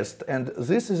impressed, and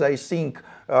this is, I think,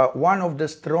 one of the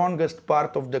strongest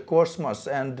part of the Cosmos,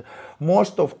 and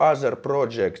most of other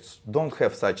projects don't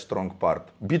have such strong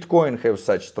part. Bitcoin have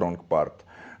such strong part.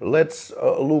 Let's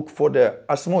look for the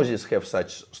Osmosis have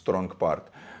such strong part.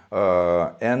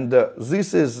 And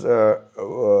this is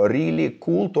really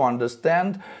cool to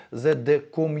understand that the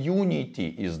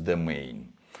community is the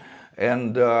main.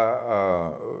 And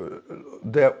the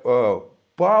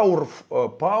power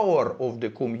of the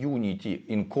community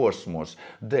in Cosmos,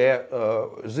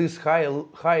 this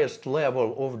highest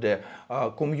level of the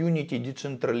community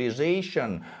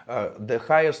decentralization, the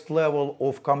highest level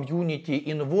of community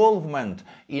involvement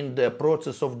in the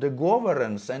process of the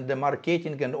governance and the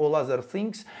marketing and all other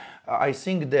things, I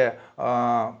think the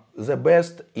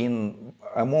best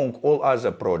among all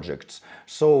other projects.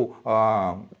 So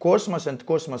Cosmos and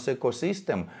Cosmos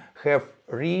ecosystem have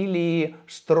really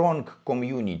strong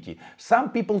community.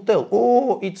 Some people tell,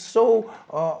 oh, it's so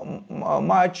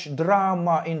much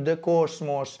drama in the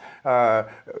Cosmos.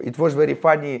 It was very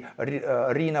funny,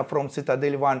 Rina from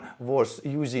Citadel One was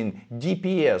using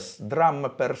DPS, drama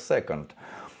per second.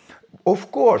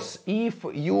 Of course, if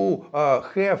you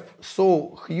have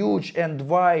so huge and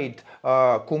wide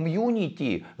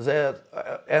community that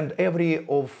and every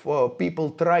of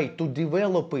people try to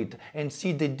develop it and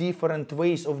see the different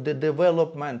ways of the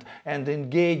development and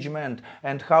engagement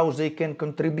and how they can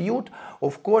contribute,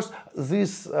 of course,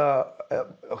 this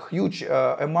huge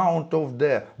amount of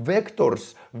the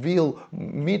vectors will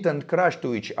meet and crash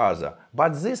to each other.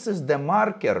 But this is the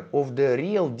marker of the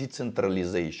real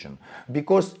decentralization,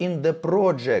 because in the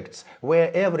projects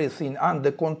where everything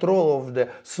under control of the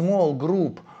small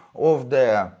group of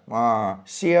the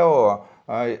SEO,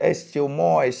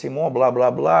 STMO, blah,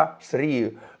 blah, blah,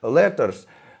 3 letters,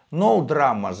 no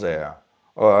drama there.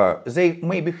 They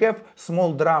maybe have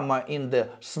small drama in the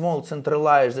small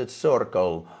centralized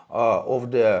circle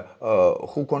of the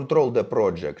who control the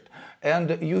project,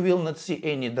 and you will not see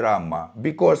any drama,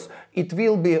 because it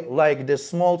will be like the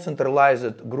small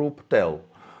centralized group tell.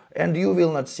 And you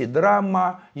will not see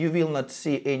drama, you will not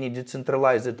see any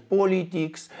decentralized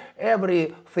politics,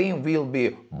 everything will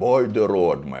be by the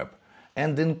roadmap.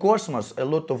 And in Cosmos, a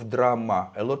lot of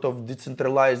drama, a lot of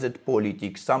decentralized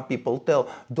politics. Some people tell,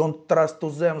 don't trust to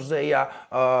them, they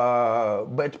are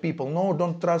bad people. No,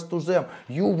 don't trust to them.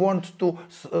 You want to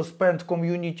spend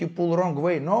community pool wrong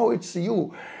way. No, it's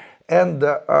you. And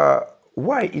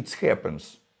why it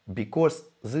happens? Because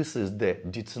this is the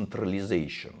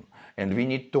decentralization. And we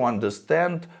need to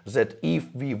understand that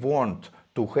if we want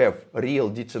to have real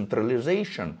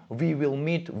decentralization, we will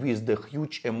meet with the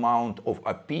huge amount of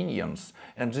opinions,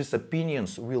 and these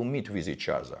opinions will meet with each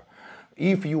other.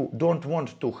 If you don't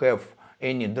want to have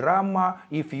any drama,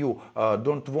 if you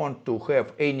don't want to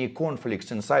have any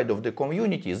conflicts inside of the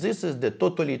community, this is the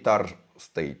totalitarian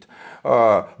state.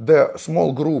 The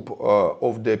small group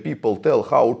of the people tell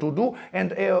how to do,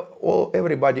 and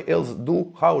everybody else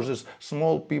do how this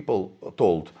small people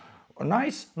told.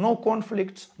 Nice, no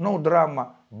conflicts, no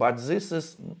drama, but this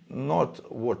is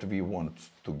not what we want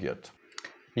to get.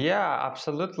 Yeah,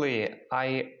 absolutely.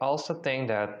 I also think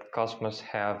that Cosmos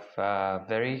have a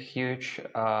very huge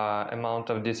amount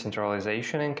of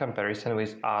decentralization in comparison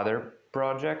with other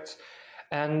projects.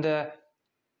 And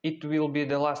it will be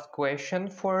the last question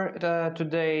for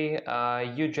today.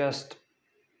 You just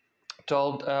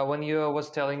told, when you was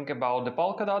telling about the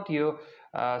Polkadot, you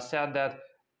said that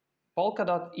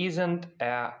Polkadot isn't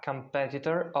a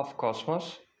competitor of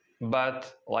Cosmos,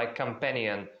 but like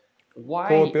companion.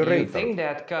 Why you Cooperator. think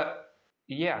that?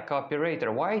 Yeah,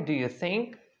 cooperator. Why do you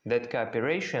think that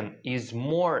cooperation is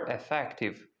more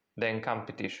effective than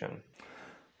competition?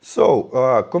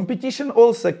 So, competition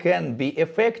also can be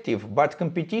effective, but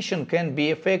competition can be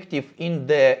effective in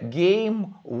the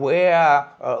game where,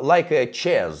 like a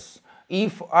chess.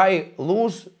 If I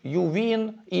lose, you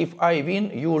win. If I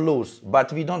win, you lose.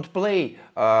 But we don't play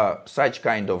such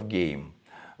kind of game.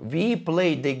 We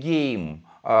play the game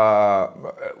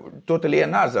totally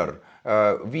another.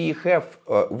 We have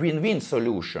a win-win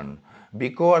solution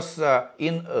because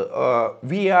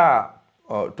we are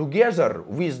together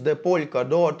with the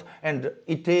Polkadot and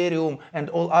Ethereum and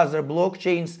all other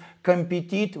blockchains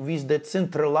compete with the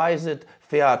centralized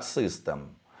fiat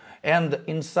system. And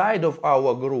inside of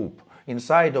our group,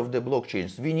 inside of the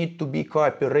blockchains, we need to be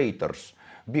cooperators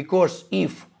because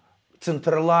if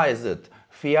centralized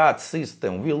fiat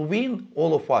system will win,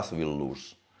 all of us will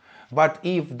lose. But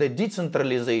if the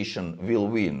decentralization will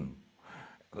win,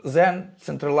 then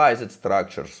centralized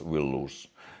structures will lose.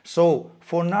 So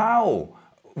for now,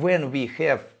 when we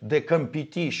have the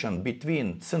competition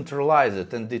between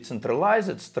centralized and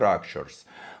decentralized structures,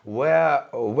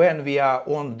 when we are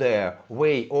on the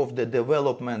way of the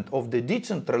development of the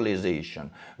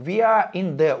decentralization, we are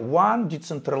in the one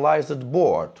decentralized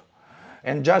board.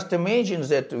 And just imagine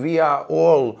that we are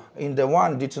all in the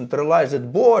one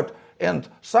decentralized board and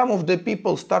some of the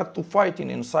people start to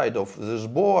fighting inside of this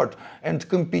board and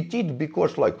compete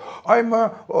because like, I'm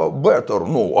better,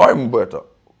 no, I'm better.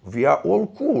 We are all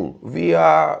cool. We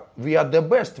are the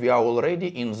best. We are already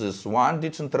in this one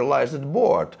decentralized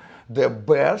board. The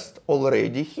best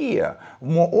already here.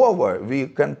 Moreover, we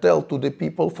can tell to the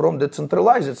people from the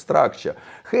centralized structure,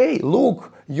 hey,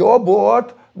 look, your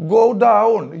board go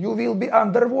down. You will be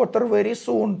underwater very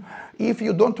soon. If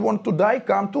you don't want to die,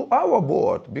 come to our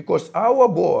board, because our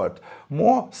board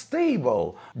more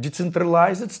stable.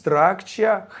 Decentralized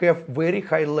structure have very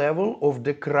high level of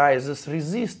the crisis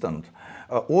resistant.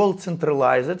 All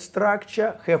centralized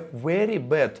structure have very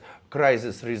bad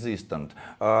crisis resistant.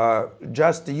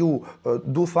 Just you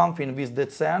do something with the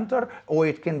center, or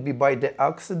it can be by the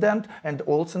accident, and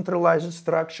all centralized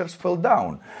structures fall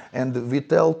down. And we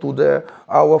tell to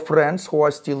our friends who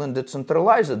are still in the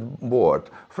centralized board,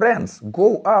 friends,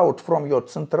 go out from your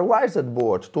centralized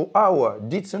board to our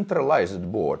decentralized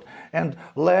board, and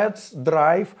let's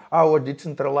drive our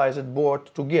decentralized board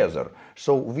together.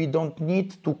 So we don't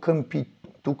need to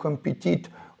compete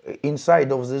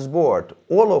inside of this board.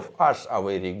 All of us are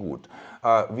very good.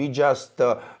 We just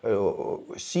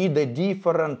see the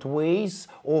different ways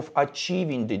of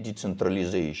achieving the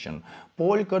decentralization.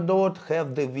 Polkadot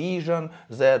have the vision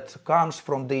that comes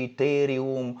from the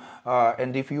Ethereum,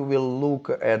 and if you will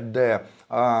look at the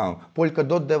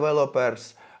Polkadot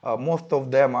developers, most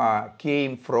of them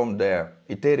came from the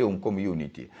Ethereum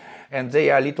community, and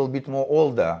they are a little bit more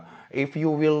older. If you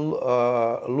will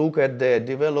look at the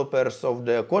developers of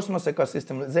the Cosmos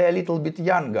ecosystem, they are a little bit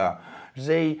younger.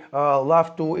 They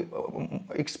love to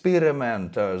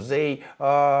experiment. They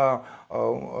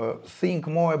think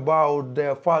more about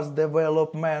the fast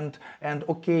development, and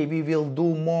okay, we will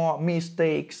do more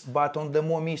mistakes, but on the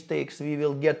more mistakes we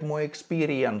will get more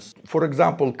experience. For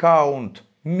example, count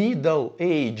middle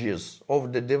ages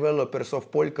of the developers of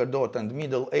Polkadot and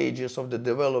middle ages of the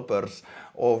developers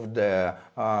of the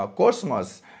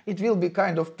Cosmos, it will be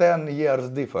kind of 10 years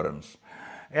difference.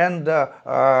 And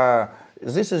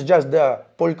this is just the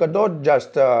Polkadot,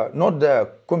 just not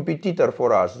the competitor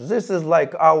for us. This is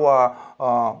like our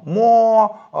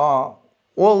more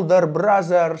older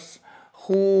brothers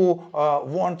who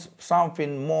want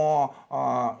something more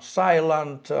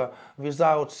silent,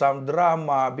 without some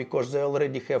drama, because they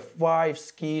already have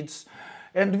wives, kids.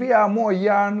 And we are more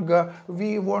young,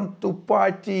 we want to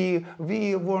party,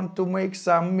 we want to make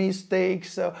some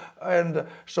mistakes, and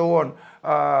so on.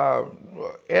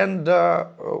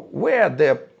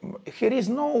 Here is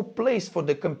no place for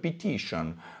the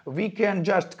competition. We can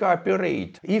just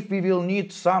cooperate. If we will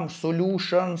need some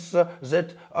solutions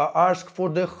that ask for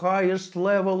the highest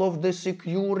level of the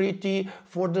security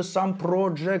for some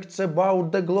projects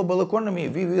about the global economy,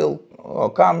 we will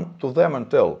come to them and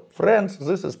tell, friends,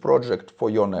 this is project for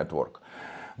your network.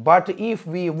 But if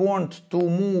we want to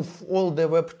move all the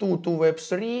Web 2 to Web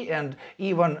 3, and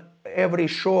even every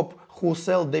shop who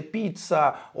sell the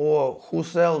pizza or who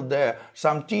sell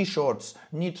some t-shirts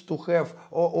need to have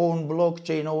own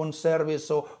blockchain, own service,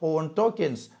 or own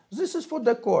tokens, this is for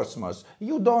the cosmos.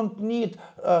 You don't need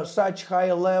such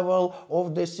high level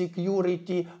of the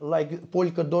security like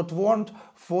Polkadot want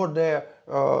for the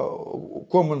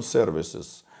common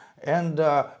services. And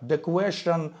the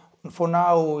question for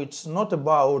now, it's not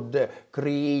about the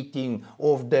creating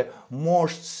of the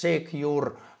most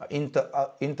secure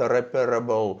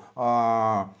interoperable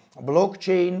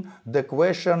blockchain. The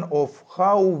question of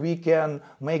how we can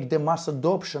make the mass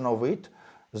adoption of it,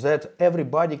 that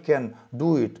everybody can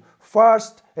do it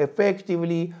fast,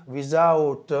 effectively,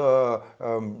 without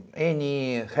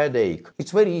any headache.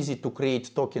 It's very easy to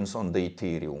create tokens on the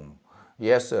Ethereum.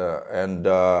 Yes, and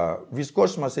with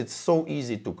Cosmos it's so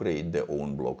easy to create their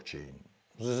own blockchain.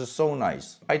 This is so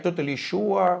nice. I'm totally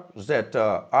sure that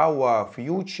our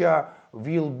future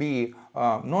will be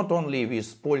not only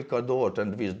with Polkadot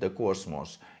and with the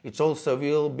Cosmos, it also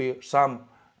will be some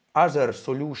other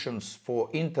solutions for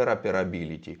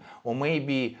interoperability, or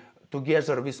maybe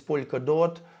together with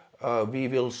Polkadot we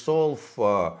will solve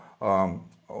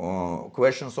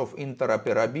questions of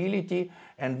interoperability,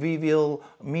 and we will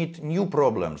meet new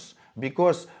problems,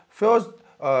 because first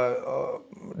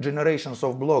generations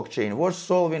of blockchain was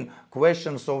solving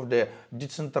questions of the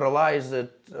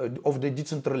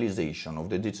decentralization, of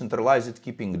the decentralized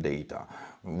keeping data.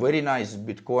 Very nice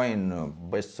Bitcoin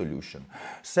best solution.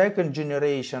 Second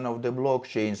generation of the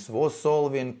blockchains was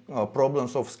solving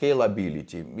problems of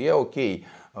scalability. Yeah, okay.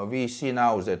 We see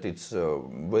now that it's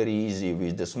very easy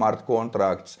with the smart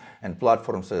contracts and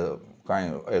platforms as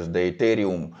the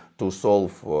Ethereum to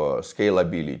solve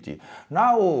scalability.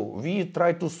 Now we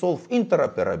try to solve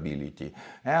interoperability,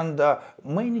 and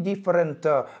many different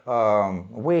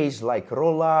ways like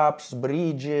rollups,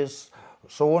 bridges,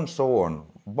 so on.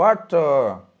 But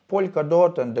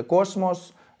Polkadot and the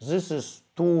Cosmos, this is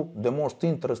two the most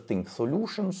interesting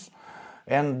solutions,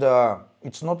 and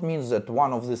it's not means that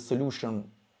one of the solution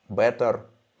better.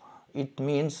 It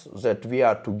means that we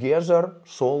are together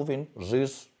solving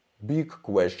this big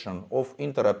question of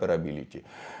interoperability.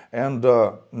 And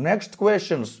next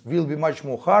questions will be much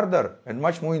more harder and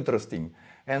much more interesting.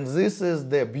 And this is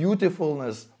the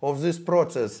beautifulness of this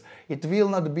process. It will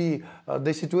not be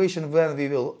the situation when we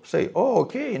will say, oh,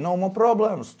 okay, no more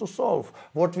problems to solve.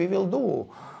 What we will do?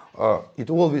 It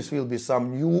always will be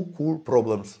some new cool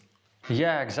problems.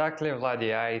 Yeah, exactly,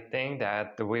 Vladi. I think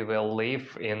that we will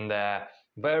live in the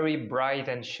very bright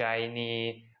and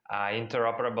shiny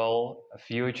interoperable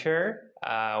future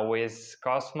with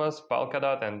Cosmos,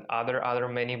 Polkadot, and other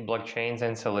many blockchains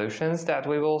and solutions that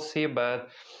we will see. But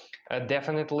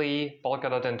definitely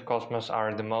Polkadot and Cosmos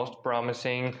are the most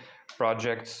promising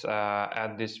projects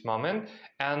at this moment.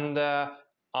 And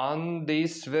on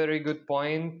this very good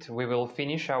point, we will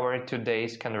finish our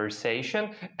today's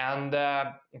conversation. And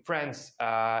friends,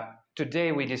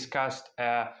 today we discussed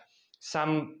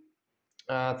some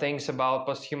things about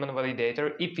post-human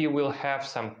validator. If you will have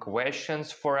some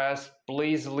questions for us,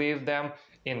 please leave them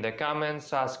in the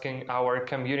comments, asking our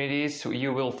communities.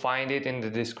 You will find it in the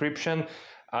description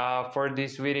for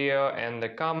this video and the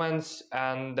comments.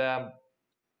 And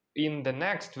in the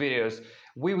next videos,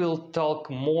 we will talk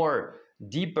more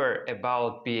deeper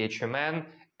about PHMN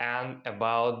and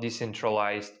about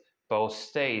decentralized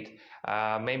post-state.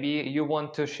 Maybe you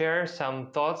want to share some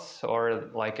thoughts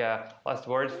or like a last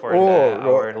word for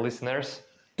our listeners?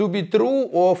 To be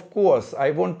true, of course, I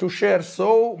want to share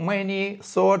so many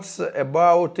thoughts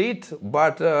about it,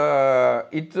 but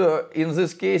in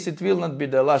this case it will not be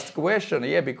the last question,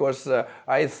 yeah, because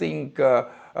I think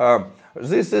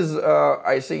this is,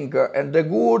 and the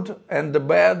good and the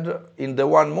bad in the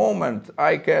one moment,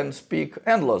 I can speak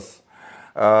endless.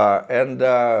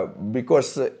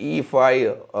 Because if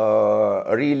I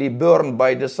really burn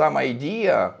by some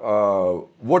idea,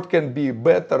 what can be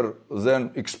better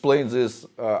than explain this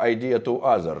idea to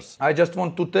others? I just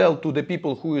want to tell to the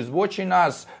people who is watching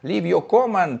us, leave your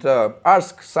comment,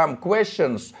 ask some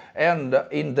questions, and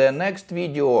in the next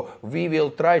video we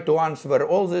will try to answer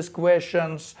all these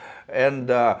questions.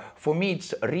 And for me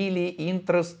it's really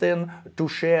interesting to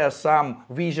share some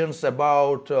visions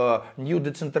about new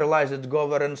decentralized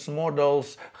governance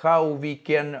models, how we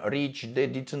can reach the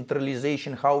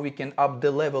decentralization, how we can up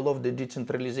the level of the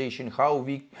decentralization, how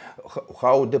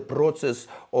the process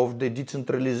of the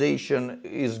decentralization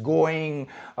is going,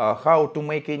 how to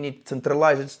make any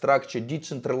centralized structure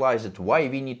decentralized, why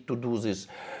we need to do this.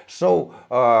 So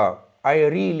I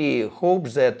really hope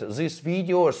that these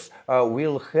videos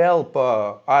will help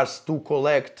us to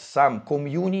collect some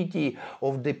community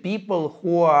of the people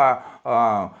who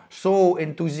are so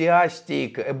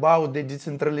enthusiastic about the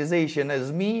decentralization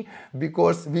as me,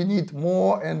 because we need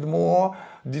more and more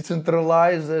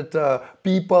decentralized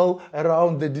people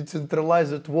around the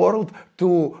decentralized world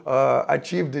to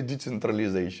achieve the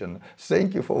decentralization.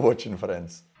 Thank you for watching,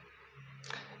 friends.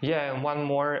 Yeah, and one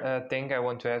more thing I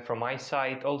want to add from my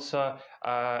side. Also,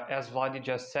 as Vladi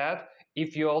just said,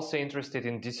 if you're also interested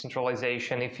in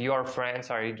decentralization, if your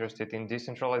friends are interested in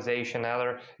decentralization,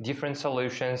 other different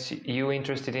solutions, you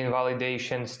interested in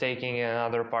validation, staking, and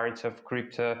other parts of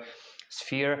crypto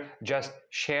sphere, just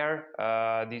share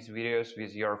these videos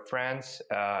with your friends,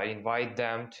 invite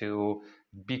them to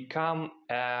become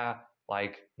a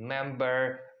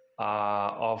member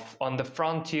on the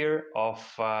frontier of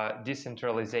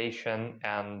decentralization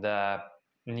and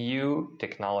new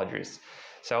technologies.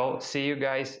 So see you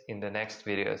guys in the next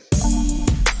videos.